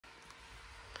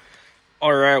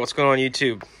Alright, what's going on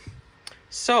YouTube?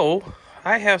 So,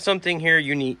 I have something here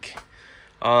unique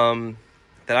that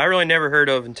I really never heard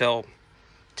of until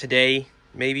today,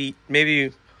 maybe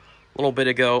a little bit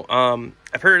ago.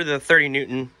 I've heard of the 30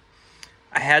 Newton.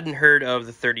 I hadn't heard of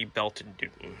the 30 belted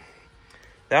Newton.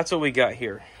 That's what we got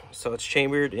here. So it's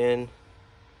chambered in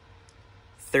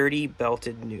 30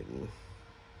 belted Newton.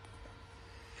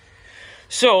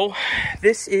 So,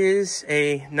 this is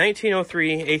a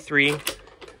 1903 A3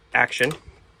 action,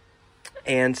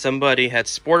 and somebody had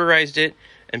sporterized it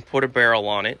and put a barrel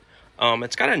on it.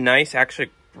 It's got a nice, actually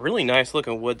really nice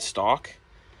looking wood stock,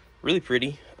 really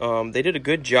pretty. They did a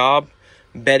good job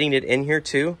bedding it in here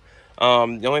too. The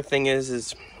only thing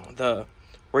is the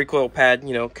recoil pad,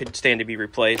 could stand to be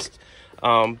replaced.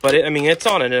 But it's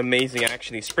on an amazing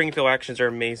action. These Springfield actions are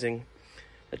amazing.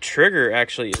 The trigger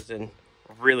actually is in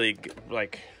really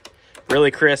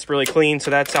crisp, really clean.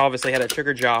 So that's obviously had a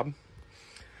trigger job.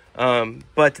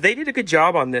 But they did a good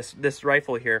job on this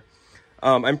rifle here.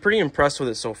 I'm pretty impressed with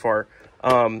it so far.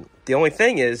 The only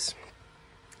thing is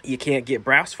you can't get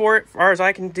brass for it, as far as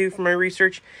I can do from my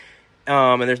research.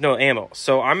 And there's no ammo.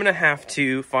 So I'm going to have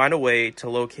to find a way to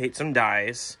locate some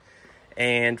dies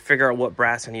and figure out what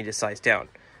brass I need to size down,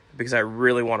 because I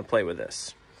really want to play with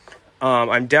this.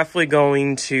 I'm definitely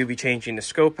going to be changing the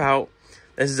scope out.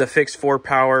 This is a fixed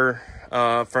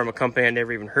 4-power from a company I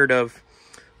never even heard of.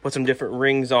 Put some different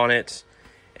rings on it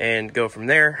and go from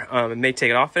there. It may take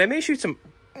it off, and I may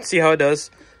see how it does,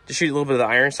 to shoot a little bit of the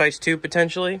iron sights too,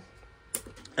 potentially.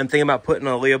 I'm thinking about putting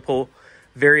a Leupold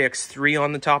Vari-X 3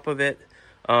 on the top of it.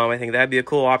 I think that'd be a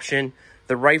cool option.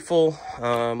 The rifle,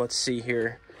 let's see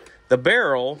here. The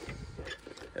barrel,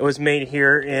 it was made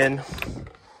here in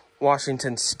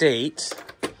Washington State.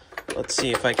 Let's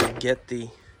see if I can get the,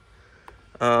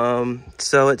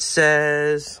 so it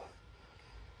says,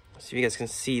 let's see if you guys can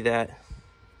see that.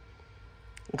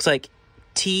 Looks like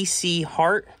TC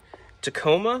Hart,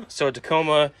 Tacoma. So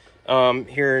Tacoma,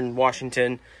 here in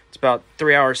Washington, it's about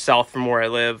 3 hours south from where I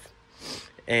live.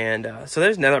 And so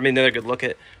there's another good look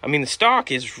at it. The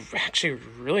stock is actually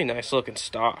really nice looking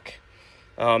stock.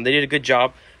 They did a good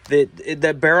job.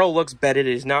 The barrel looks bedded.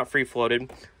 It is not free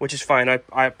floated, which is fine.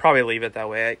 I probably leave it that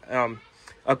way.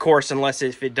 Of course, unless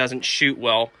if it doesn't shoot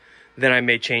well, then I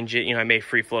may change it. I may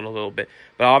free float a little bit.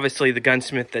 But obviously, the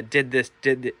gunsmith that did this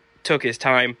took his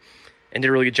time and did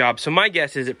a really good job. So my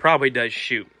guess is it probably does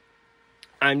shoot.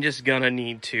 I'm just gonna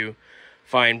need to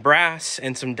find brass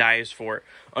and some dies for it.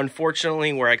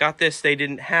 Unfortunately, where I got this, they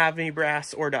didn't have any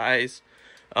brass or dies.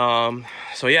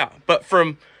 So yeah, but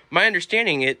from my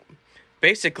understanding,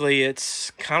 basically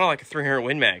it's kind of like a 300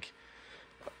 Win Mag.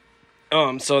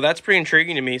 So that's pretty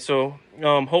intriguing to me. So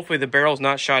hopefully the barrel's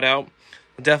not shot out.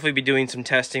 I'll definitely be doing some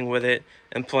testing with it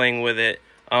and playing with it.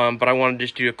 But I wanted to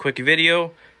just do a quick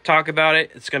video, talk about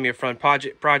it. It's gonna be a fun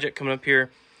project coming up here.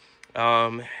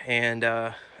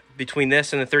 Between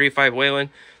this and the 35 Whelen,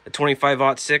 the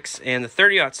 25-06 and the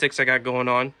 30-06 I got going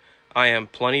on, I am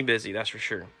plenty busy, that's for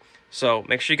sure. So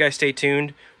make sure you guys stay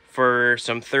tuned for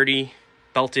some 30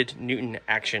 belted Newton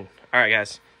action. All right,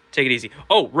 guys, take it easy.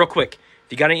 Oh, real quick,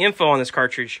 if you got any info on this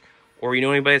cartridge, or you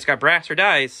know anybody that's got brass or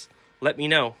dies, let me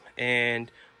know,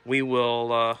 and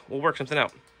we'll work something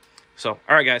out. So,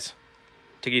 all right, guys,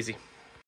 take it easy.